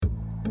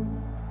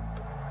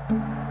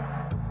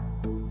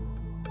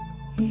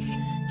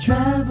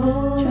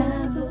Travel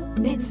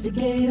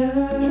instigator.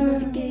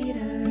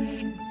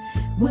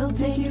 We'll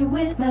take you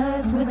with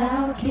us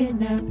without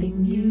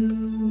kidnapping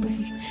you.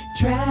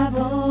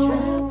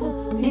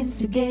 Travel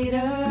instigator.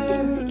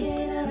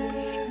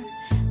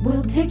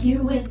 We'll take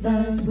you with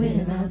us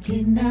without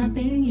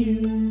kidnapping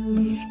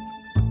you.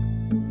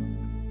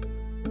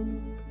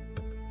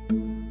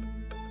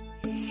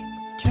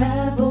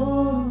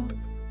 Travel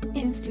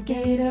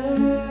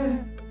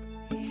instigator.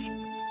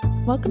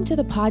 Welcome to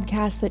the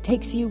podcast that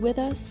takes you with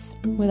us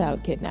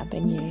without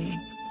kidnapping you.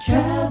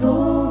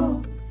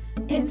 Travel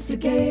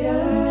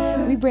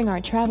instigator. We bring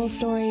our travel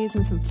stories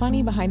and some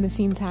funny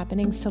behind-the-scenes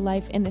happenings to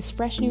life in this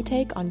fresh new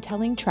take on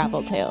telling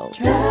travel tales.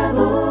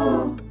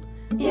 Travel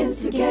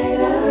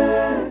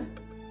instigator.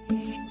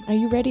 Are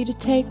you ready to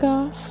take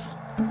off?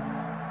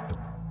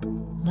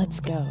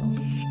 Let's go.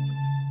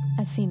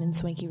 As seen in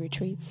Swanky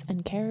Retreats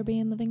and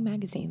Caribbean Living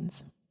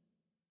magazines.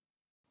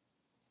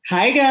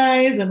 Hi,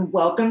 guys, and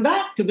welcome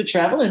back to the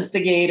Travel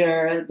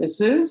Instigator.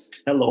 This is...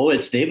 Hello,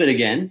 it's David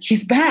again.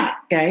 He's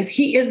back, guys.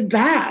 He is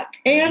back.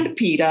 And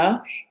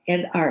PETA,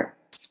 and our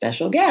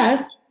special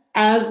guest,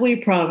 as we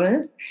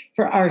promised,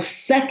 for our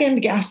second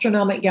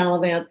gastronomic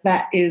gallivant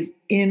that is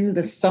in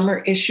the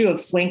summer issue of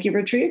Swanky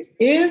Retreats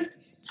is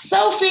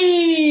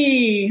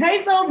Sophie.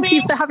 Hi, Sophie. Thank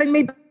you for having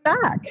me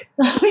back.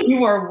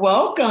 You are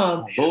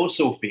welcome. Hello,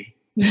 Sophie.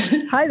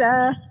 Hi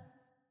there.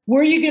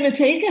 Where are you going to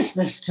take us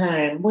this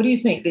time? What do you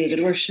think,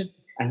 David? Where should...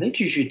 I think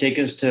you should take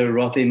us to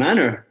Rothay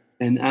Manor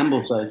in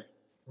Ambleside.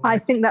 I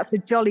think that's a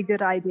jolly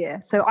good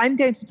idea. So I'm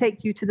going to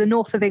take you to the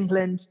north of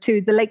England,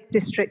 to the Lake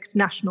District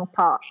National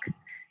Park.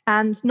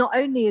 And not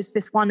only is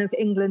this one of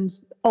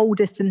England's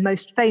oldest and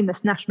most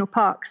famous national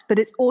parks, but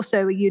it's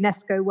also a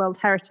UNESCO World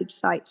Heritage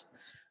Site.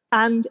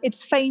 And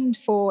it's famed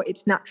for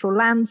its natural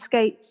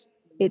landscapes,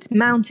 its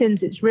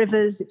mountains, its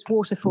rivers, its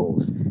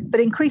waterfalls. But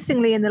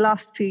increasingly in the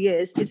last few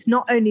years, it's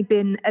not only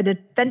been an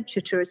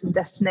adventure tourism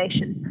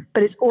destination,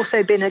 but it's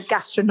also been a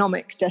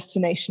gastronomic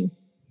destination.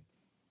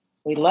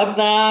 We love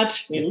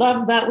that. We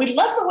love that. We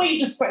love the way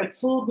you describe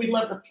food. We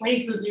love the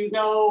places you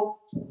go.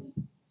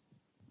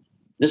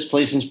 This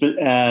place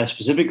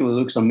specifically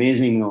looks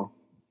amazing, though.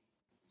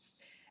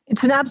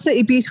 It's an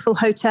absolutely beautiful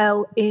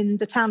hotel in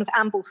the town of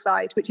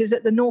Ambleside, which is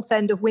at the north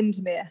end of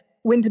Windermere.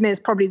 Windermere is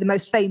probably the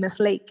most famous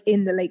lake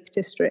in the Lake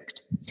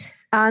District.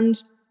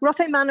 And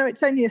Rothay Manor,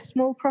 it's only a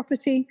small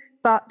property,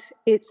 but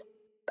it's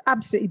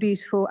absolutely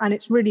beautiful and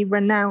it's really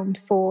renowned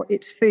for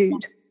its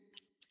food.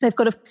 They've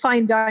got a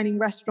fine dining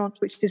restaurant,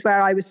 which is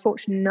where I was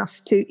fortunate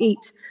enough to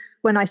eat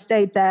when I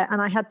stayed there. And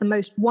I had the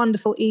most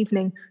wonderful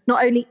evening,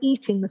 not only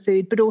eating the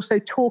food, but also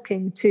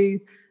talking to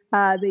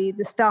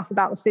the staff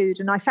about the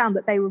food. And I found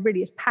that they were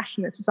really as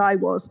passionate as I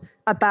was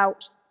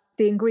about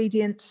the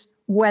ingredients,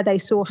 where they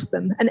sourced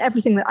them, and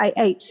everything that I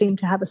ate seemed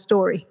to have a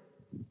story.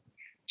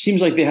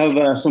 Seems like they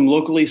have some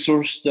locally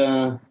sourced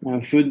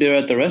food there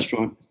at the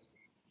restaurant.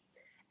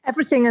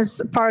 Everything,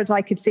 as far as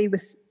I could see,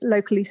 was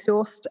locally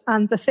sourced.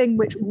 And the thing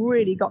which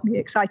really got me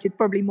excited,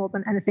 probably more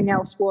than anything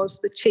else,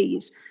 was the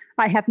cheese.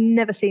 I have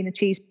never seen a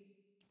cheese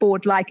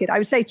board like it. I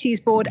would say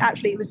cheese board.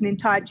 Actually, it was an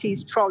entire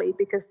cheese trolley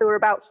because there were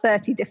about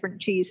 30 different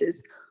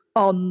cheeses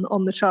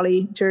on the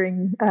trolley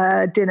during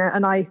dinner.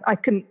 And I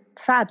couldn't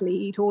sadly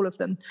eat all of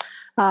them.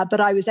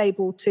 But I was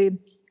able to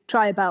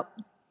try about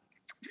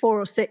 4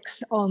 or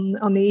 6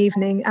 on the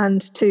evening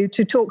and to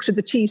talk to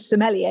the cheese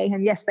sommelier.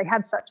 And yes, they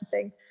had such a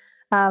thing.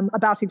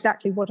 About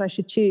exactly what I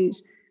should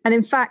choose. And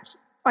in fact,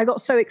 I got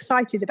so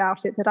excited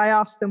about it that I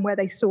asked them where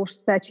they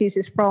sourced their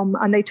cheeses from.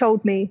 And they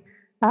told me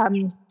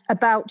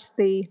about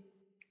the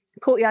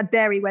Courtyard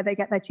Dairy, where they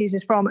get their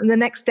cheeses from. And the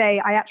next day,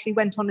 I actually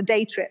went on a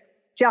day trip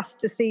just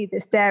to see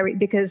this dairy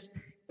because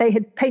they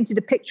had painted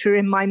a picture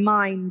in my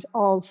mind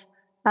of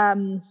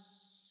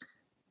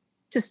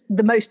just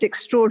the most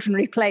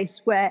extraordinary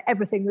place where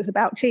everything was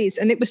about cheese.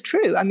 And it was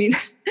true. I mean,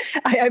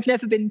 I've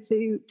never been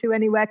to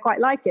anywhere quite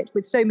like it,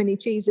 with so many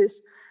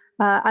cheeses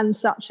and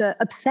such an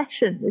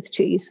obsession with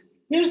cheese.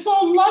 You're so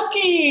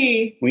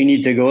lucky. We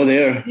need to go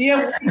there.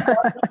 Yeah,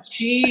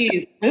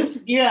 cheese.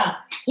 They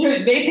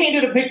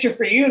painted a picture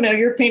for you. Now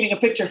you're painting a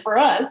picture for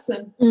us.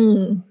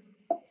 And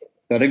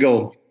Gotta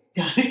go.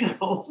 Gotta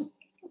go.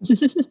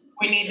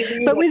 We need to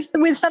be. But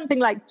with something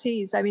like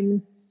cheese, I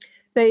mean,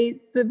 they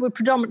were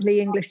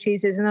predominantly English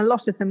cheeses, and a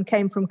lot of them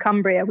came from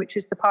Cumbria, which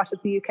is the part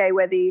of the UK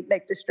where the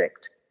Lake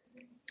District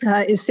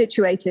is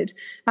situated.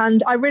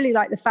 And I really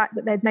like the fact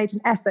that they'd made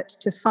an effort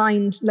to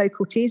find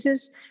local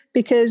cheeses,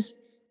 because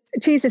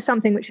cheese is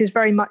something which is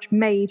very much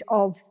made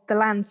of the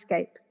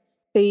landscape.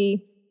 The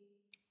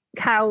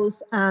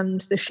cows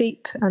and the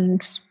sheep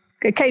and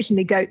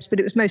occasionally goats, but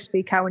it was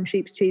mostly cow and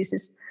sheep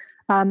cheeses.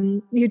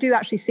 You do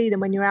actually see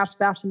them when you're out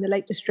about in the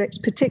Lake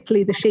District,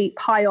 particularly the sheep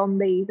high on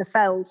the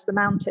fells, the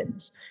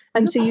mountains.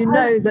 And so you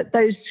know that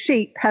those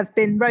sheep have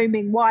been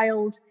roaming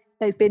wild.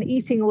 They've been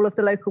eating all of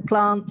the local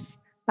plants.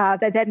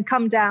 They then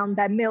come down,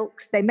 they're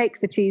milked, they make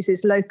the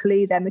cheeses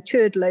locally, they're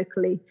matured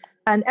locally.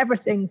 And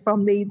everything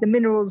from the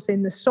minerals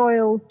in the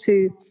soil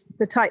to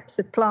the types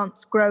of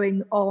plants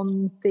growing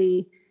on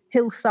the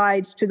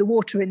hillsides to the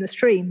water in the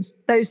streams,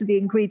 those are the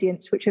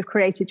ingredients which have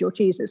created your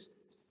cheeses.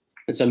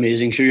 It's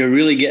amazing. So you're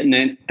really getting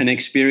an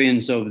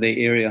experience of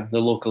the area,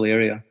 the local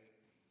area.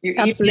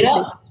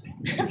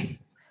 Absolutely.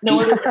 No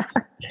other.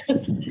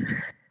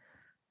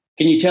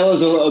 Can you tell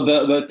us a little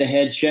bit about the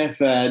head chef,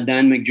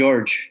 Dan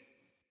McGeorge?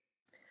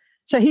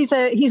 So he's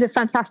a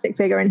fantastic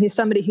figure, and he's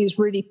somebody who's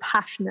really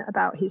passionate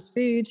about his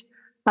food.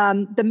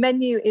 The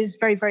menu is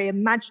very, very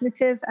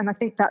imaginative, and I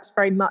think that's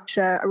very much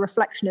a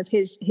reflection of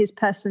his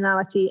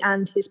personality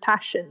and his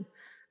passion.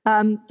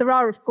 There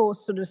are, of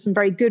course, sort of some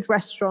very good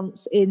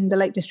restaurants in the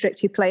Lake District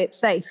who play it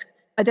safe.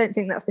 I don't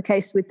think that's the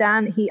case with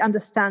Dan. He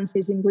understands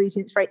his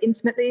ingredients very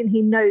intimately, and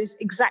he knows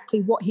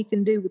exactly what he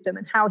can do with them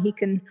and how he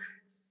can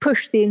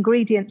push the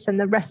ingredients and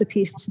the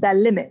recipes to their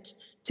limit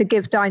to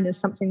give diners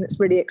something that's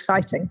really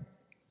exciting.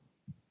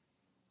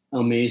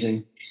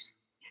 Amazing.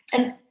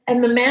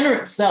 And the manor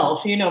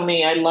itself, you know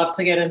me, I love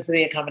to get into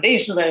the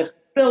accommodations. I love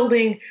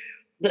building.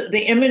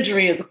 The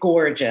imagery is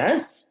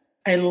gorgeous.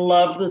 I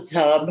love the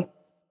tub.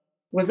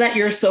 Was that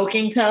your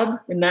soaking tub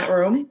in that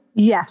room?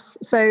 Yes.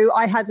 So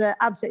I had an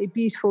absolutely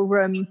beautiful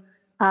room,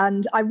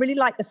 and I really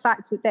liked the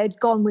fact that they'd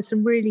gone with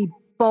some really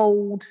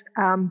bold,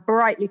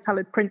 brightly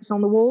coloured prints on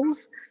the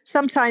walls.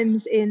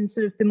 Sometimes in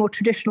sort of the more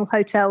traditional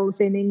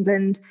hotels in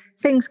England,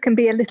 things can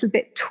be a little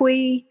bit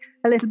twee,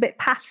 a little bit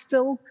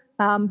pastel,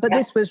 but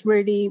this was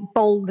really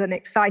bold and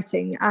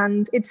exciting,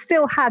 and it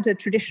still had a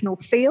traditional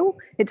feel.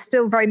 It's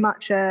still very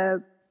much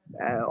a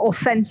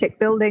authentic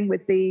building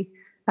with the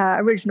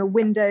original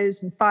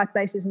windows and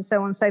fireplaces and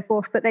so on and so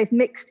forth, but they've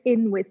mixed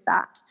in with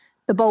that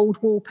the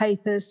bold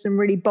wallpapers, some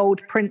really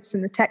bold prints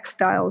in the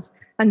textiles,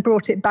 and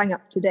brought it bang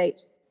up to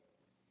date.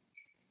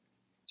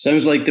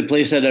 Sounds like the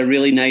place had a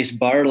really nice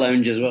bar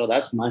lounge as well.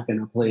 That's my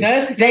kind of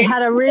place. They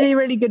had a really,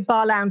 really good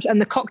bar lounge,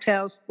 and the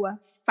cocktails were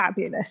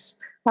fabulous.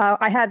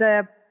 I had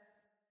a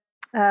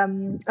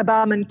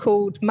barman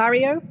called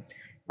Mario,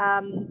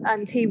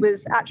 and he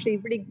was actually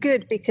really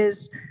good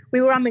because we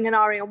were umming and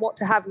ahhing on what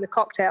to have in the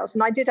cocktails,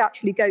 and I did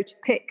actually go to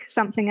pick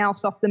something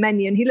else off the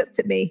menu, and he looked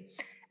at me,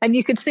 and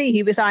you could see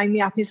he was eyeing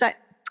me up. He's like,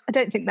 I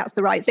don't think that's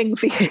the right thing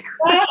for you.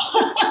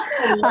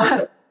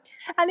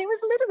 And it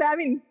was a little bit, I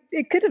mean,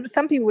 it could have,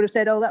 some people would have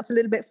said, oh, that's a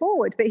little bit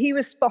forward, but he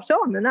was spot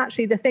on. And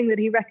actually the thing that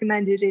he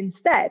recommended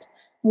instead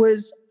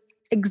was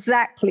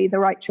exactly the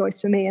right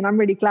choice for me. And I'm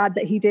really glad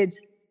that he did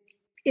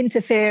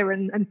interfere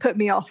and put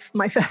me off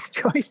my first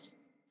choice.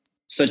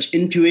 Such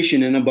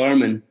intuition in a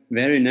barman.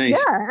 Very nice.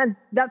 Yeah, and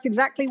that's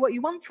exactly what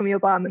you want from your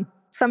barman.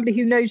 Somebody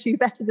who knows you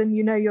better than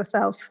you know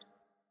yourself.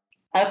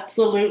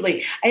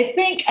 Absolutely. I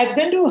think I've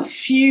been to a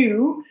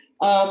few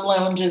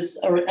lounges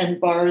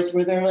and bars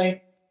where they're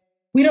like,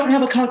 we don't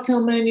have a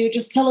cocktail menu.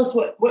 Just tell us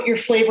what your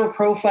flavor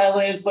profile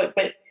is. But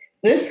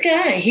this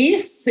guy,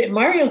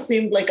 Mario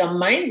seemed like a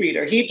mind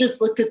reader. He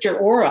just looked at your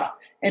aura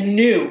and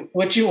knew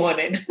what you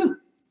wanted.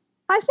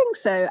 I think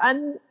so.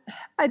 And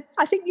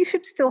I think you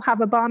should still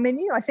have a bar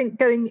menu. I think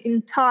going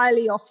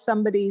entirely off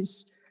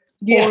somebody's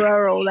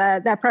aura or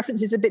their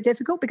preference is a bit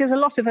difficult, because a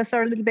lot of us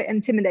are a little bit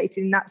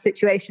intimidated in that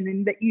situation,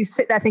 and that you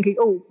sit there thinking,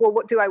 oh, well,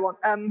 what do I want?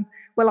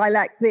 Well, I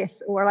like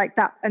this or I like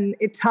that. And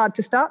it's hard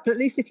to start. But at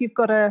least if you've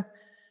got a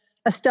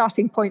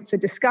starting point for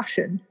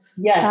discussion,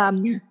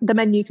 the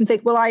menu can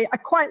think, well, I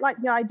quite like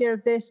the idea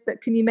of this,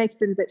 but can you make it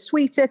a little bit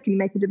sweeter? Can you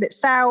make it a bit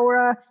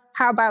sourer?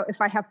 How about if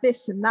I have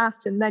this and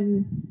that? And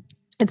then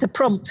it's a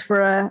prompt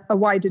for a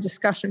wider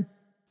discussion.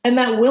 And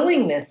that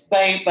willingness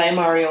by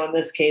Mario in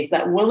this case,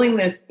 that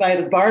willingness by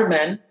the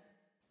barman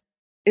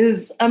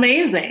is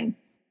amazing.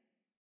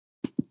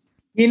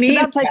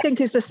 That, I think,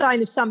 is the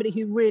sign of somebody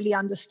who really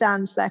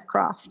understands their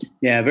craft.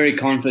 Yeah, very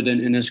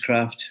confident in his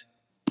craft.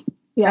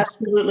 Yes.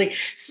 Absolutely.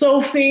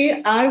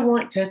 Sophie, I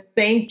want to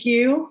thank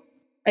you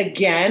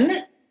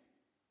again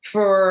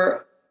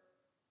for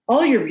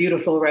all your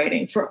beautiful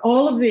writing, for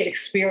all of the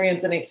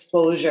experience and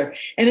exposure.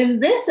 And in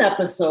this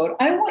episode,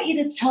 I want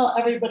you to tell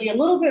everybody a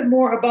little bit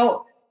more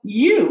about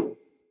you,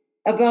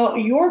 about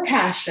your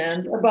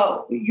passions,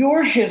 about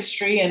your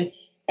history,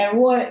 and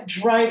what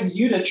drives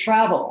you to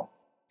travel.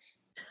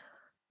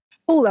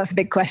 Oh, that's a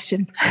big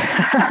question.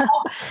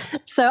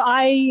 So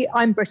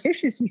I'm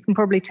British, as you can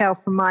probably tell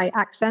from my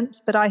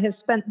accent, but I have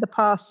spent the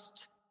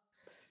past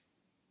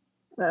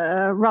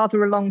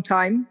rather a long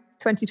time,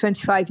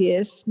 25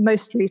 years,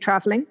 mostly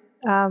traveling.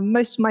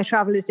 Most of my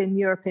travel is in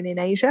Europe and in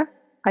Asia.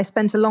 I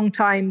spent a long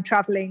time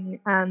traveling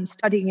and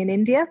studying in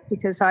India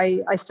because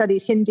I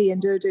studied Hindi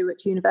and Urdu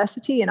at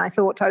university, and I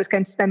thought I was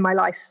going to spend my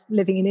life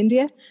living in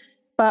India.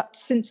 But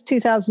since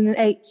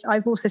 2008,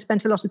 I've also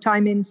spent a lot of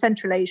time in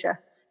Central Asia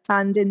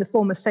and in the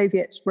former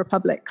Soviet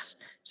republics.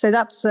 So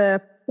that's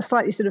a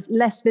slightly sort of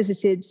less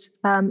visited,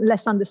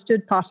 less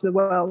understood part of the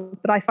world,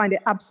 but I find it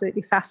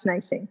absolutely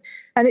fascinating.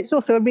 And it's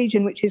also a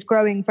region which is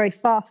growing very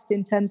fast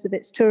in terms of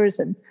its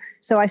tourism.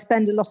 So I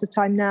spend a lot of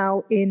time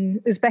now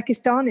in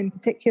Uzbekistan in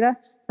particular,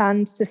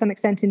 and to some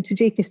extent in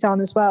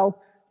Tajikistan as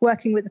well,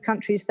 working with the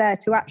countries there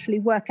to actually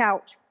work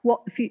out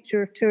what the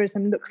future of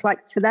tourism looks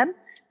like for them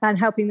and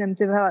helping them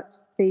develop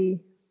the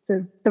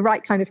the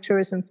right kind of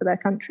tourism for their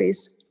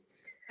countries.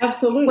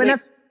 Absolutely.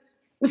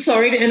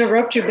 Sorry to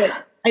interrupt you,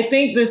 but I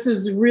think this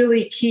is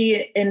really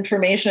key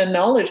information and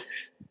knowledge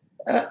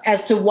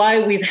as to why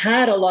we've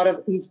had a lot of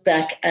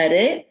Uzbek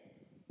edit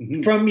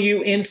from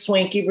you in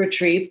Swanky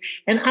Retreats.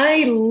 And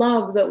I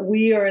love that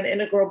we are an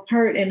integral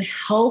part in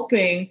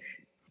helping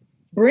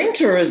bring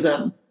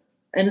tourism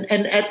and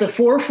at the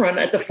forefront,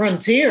 at the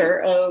frontier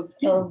of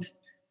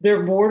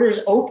their borders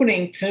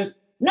opening to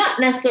not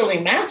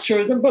necessarily mass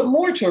tourism, but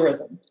more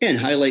tourism. And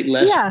highlight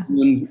less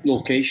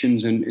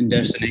locations and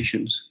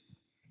destinations.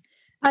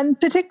 And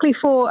particularly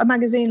for a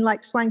magazine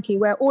like Swanky,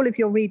 where all of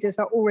your readers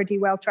are already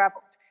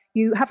well-traveled.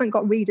 You haven't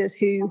got readers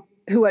who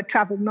are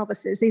travel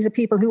novices. These are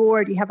people who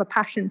already have a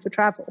passion for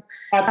travel.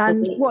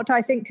 Absolutely. And what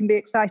I think can be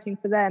exciting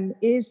for them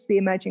is the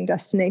emerging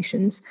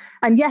destinations.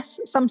 And yes,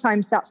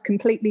 sometimes that's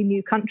completely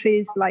new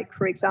countries, like,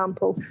 for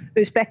example,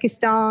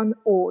 Uzbekistan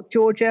or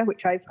Georgia,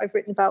 which I've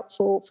written about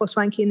for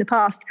Swanky in the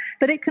past.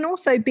 But it can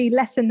also be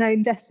lesser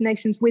known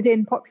destinations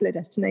within popular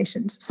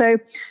destinations. So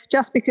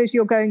just because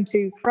you're going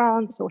to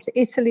France or to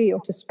Italy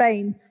or to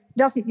Spain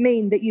doesn't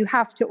mean that you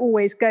have to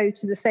always go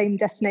to the same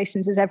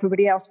destinations as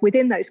everybody else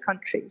within those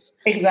countries.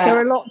 Exactly.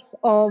 There are lots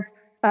of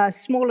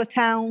smaller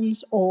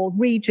towns or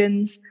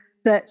regions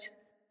that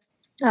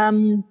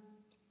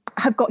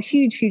have got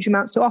huge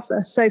amounts to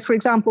offer. So, for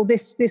example,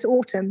 this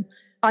autumn,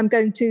 I'm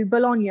going to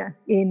Bologna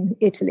in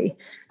Italy.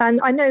 And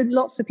I know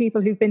lots of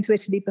people who've been to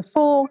Italy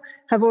before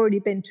have already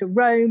been to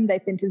Rome,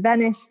 they've been to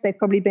Venice, they've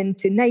probably been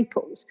to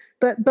Naples.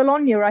 But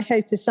Bologna, I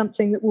hope, is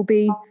something that will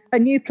be a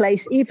new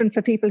place, even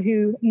for people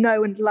who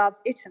know and love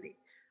Italy.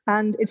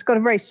 And it's got a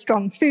very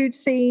strong food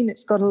scene,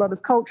 it's got a lot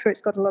of culture,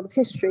 it's got a lot of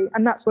history.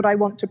 And that's what I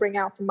want to bring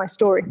out in my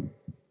story.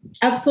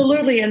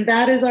 Absolutely. And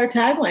that is our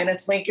tagline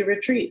at Swanky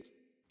Retreats.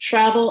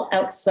 Travel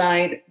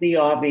outside the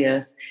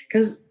obvious.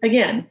 Because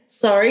again,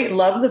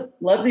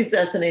 love these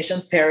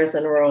destinations, Paris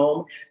and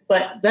Rome,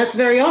 but that's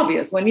very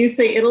obvious. When you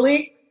say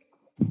Italy,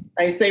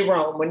 I say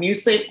Rome. When you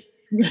say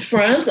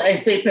France, I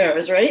say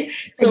Paris, right?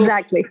 So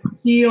exactly.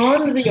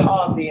 Beyond the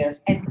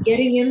obvious and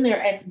getting in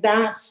there, and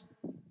that's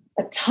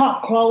a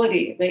top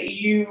quality that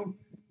you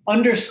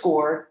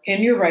underscore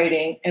in your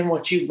writing and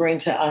what you bring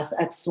to us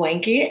at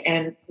Swanky.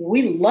 And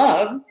we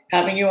love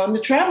having you on the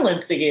Travel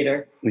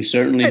Instigator. We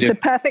certainly do. It's a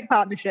perfect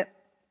partnership.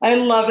 I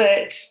love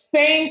it.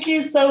 Thank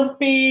you,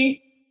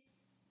 Sophie.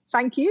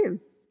 Thank you.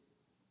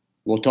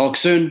 We'll talk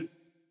soon.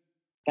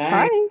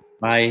 Bye.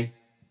 Bye.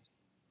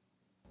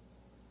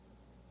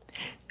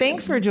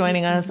 Thanks for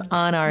joining us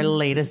on our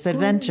latest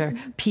adventure.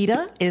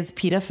 Peta is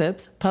Peta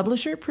Phipps,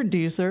 publisher,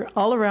 producer,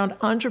 all-around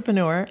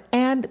entrepreneur,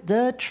 and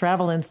the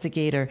travel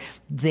instigator.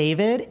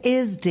 David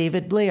is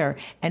David Blair,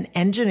 an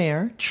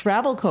engineer,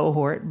 travel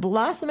cohort,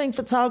 blossoming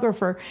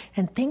photographer,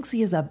 and thinks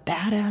he is a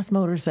badass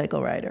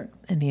motorcycle rider.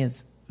 And he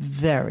is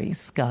very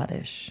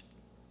Scottish.